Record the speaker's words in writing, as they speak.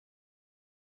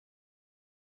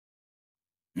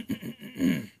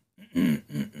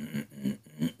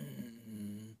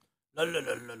La la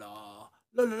la la la.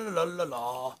 La la la la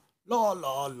la. La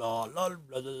la la la la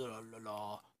la la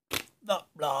la. Blah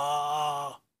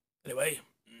blah. Anyway,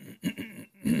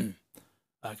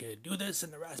 I could do this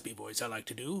in the raspy voice I like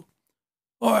to do,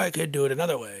 or I could do it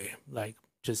another way, like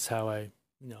just how how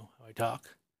I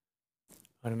talk.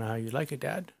 I don't know how you like it,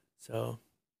 Dad, so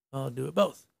I'll do it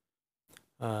both.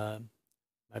 Uh,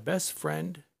 my best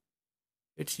friend,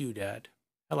 it's you, Dad.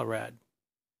 Hella rad.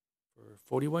 For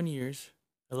 41 years,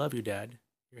 I love you, Dad.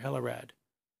 You're hella rad.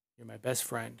 You're my best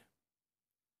friend.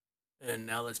 And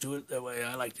now let's do it the way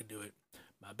I like to do it.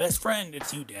 My best friend,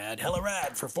 it's you, Dad. Hella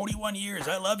rad. For 41 years,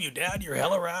 I love you, Dad. You're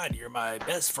hella rad. You're my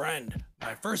best friend.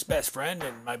 My first best friend,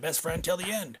 and my best friend till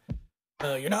the end.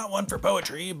 You're not one for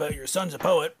poetry, but your son's a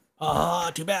poet.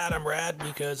 Too bad I'm rad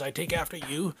because I take after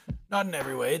you. Not in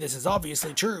every way, this is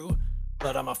obviously true.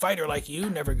 But I'm a fighter like you,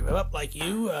 never give up like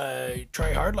you,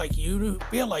 try hard like you,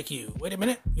 fail like you. Wait a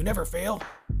minute, you never fail?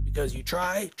 Because you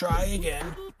try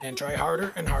again, and try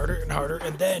harder and harder and harder,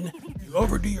 and then you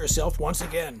overdo yourself once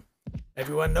again.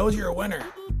 Everyone knows you're a winner.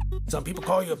 Some people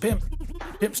call you a pimp.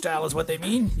 Pimp style is what they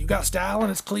mean. You got style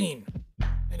and it's clean.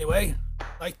 Anyway,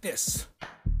 like this.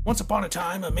 Once upon a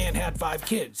time, a man had 5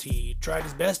 kids. He tried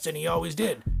his best and he always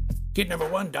did. Kid number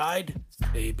 1 died.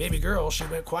 A baby girl, she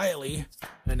went quietly.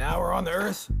 An hour on the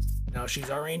earth. Now she's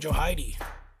our angel Heidi.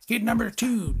 Kid number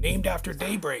 2, named after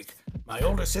daybreak. My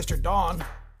older sister Dawn.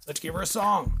 Let's give her a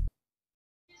song.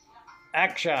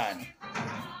 Action!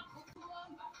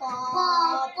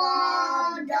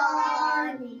 Papa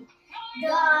Donny,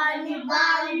 Donny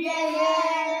bang the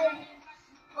head.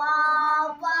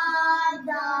 Papa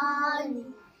Donny,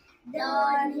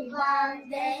 Donny bang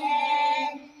the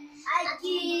head. I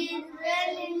keep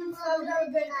running from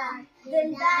the car, the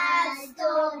last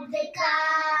of the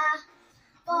car.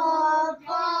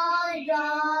 Papa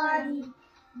Donny,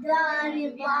 Donny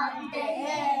bang the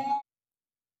head.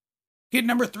 Kid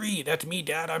number 3, that's me,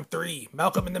 Dad, I'm 3.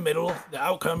 Malcolm in the middle, the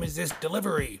outcome is this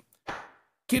delivery.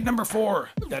 Kid number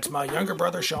 4, that's my younger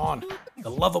brother Sean, the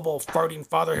lovable farting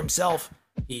father himself.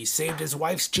 He saved his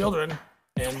wife's children,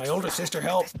 and my older sister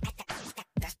helped.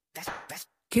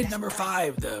 Kid number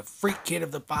 5, the freak kid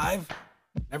of the 5.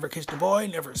 Never kissed a boy,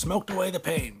 never smoked away the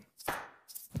pain.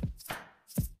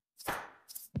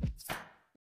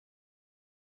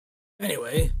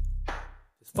 Anyway,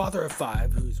 father of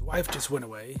 5, whose wife just went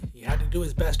away, he had to do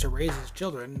his best to raise his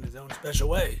children in his own special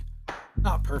way.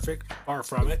 Not perfect, far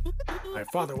from it. My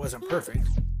father wasn't perfect,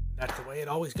 and that's the way it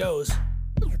always goes.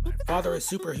 My father is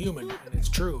superhuman, and it's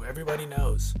true, everybody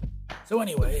knows. So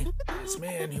anyway, this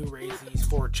man who raised these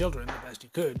 4 children the best he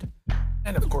could,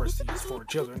 and of course these 4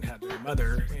 children had their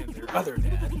mother and their other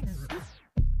dad.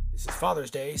 This is Father's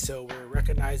Day, so we're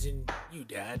recognizing you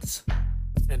dads.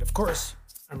 And of course,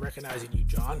 I'm recognizing you,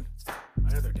 John,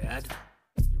 my other dad.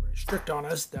 You were strict on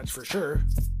us, that's for sure.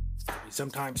 Maybe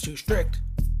sometimes too strict.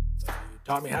 But you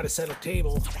taught me how to set a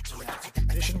table, and that's a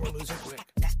tradition we're losing quick.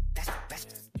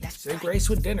 And you say grace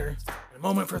with dinner, and a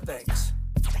moment for thanks.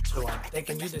 So I'm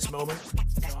thanking you this moment,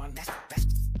 John.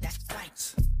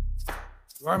 Thanks.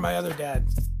 You are my other dad.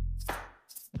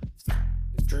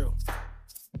 It's true.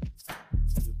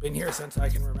 You've been here since I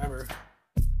can remember.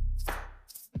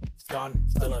 John,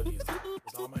 I love you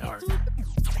with all my heart.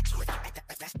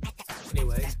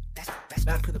 Anyway,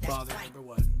 back to the father number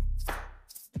 1.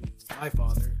 To my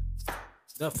father,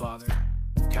 the father,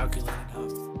 calculated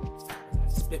huff. I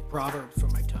spit proverbs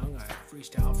from my tongue. I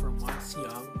freestyle from once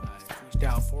young. I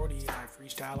freestyle 40 and I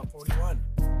freestyle at 41.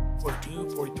 42,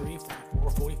 43,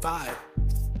 44, 45.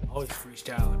 Always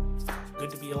freestyling. It's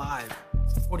good to be alive.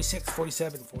 46,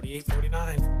 47, 48,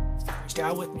 49.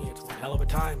 Freestyle with me. It's one hell of a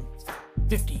time.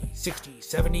 50, 60,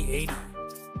 70, 80,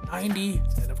 90,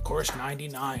 and of course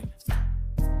 99.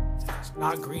 It's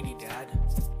not greedy, Dad.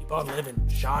 Keep on living.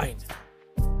 Shine.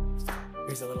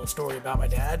 Here's a little story about my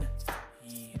dad.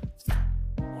 He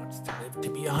wants to live to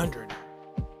be 100.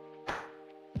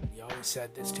 He always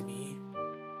said this to me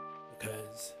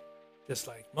because, just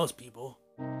like most people,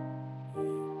 he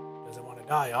doesn't want to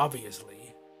die,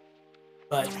 obviously.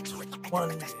 But one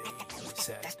day he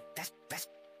said,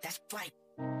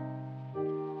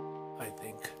 I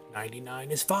think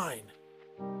 99 is fine.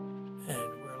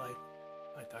 And we're like,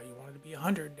 I thought you wanted to be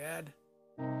 100, Dad.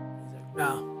 He's like,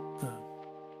 no.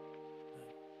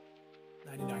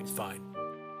 99 is fine.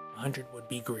 100 would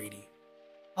be greedy.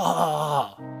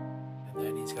 Ah! And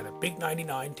then he's got a big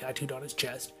 99 tattooed on his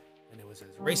chest, and it was his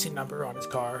racing number on his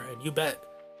car, and you bet,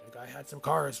 the guy had some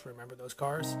cars. Remember those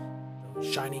cars? Those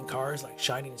shining cars, like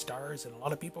shining stars, and a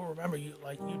lot of people remember you,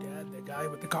 like you, Dad, the guy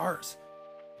with the cars.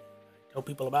 tell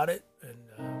people about it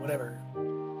and whatever.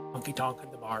 Honky tonk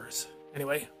in the bars.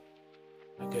 Anyway,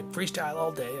 I could freestyle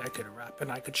all day, I could rap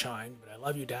and I could shine, but I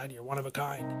love you, Dad. You're one of a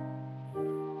kind.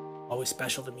 Always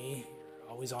special to me. You're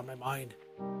always on my mind.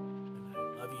 And I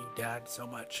love you, Dad, so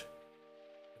much.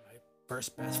 You're my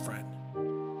first best friend.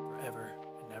 Forever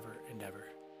and ever and ever.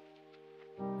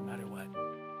 No matter what. And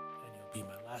you'll be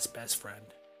my last best friend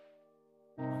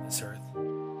on this earth.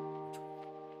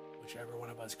 Whichever one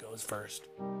of us goes first.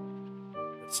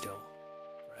 But still,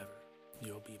 forever,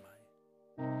 you'll be my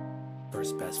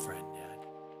first best friend, Dad.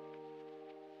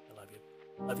 I love you.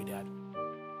 Love you, Dad.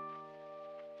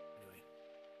 Anyway,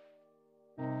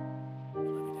 I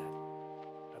love you, Dad.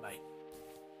 Bye-bye.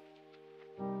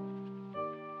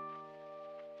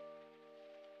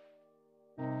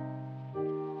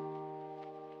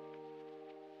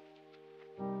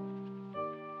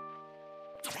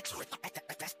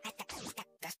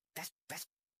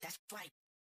 That's right.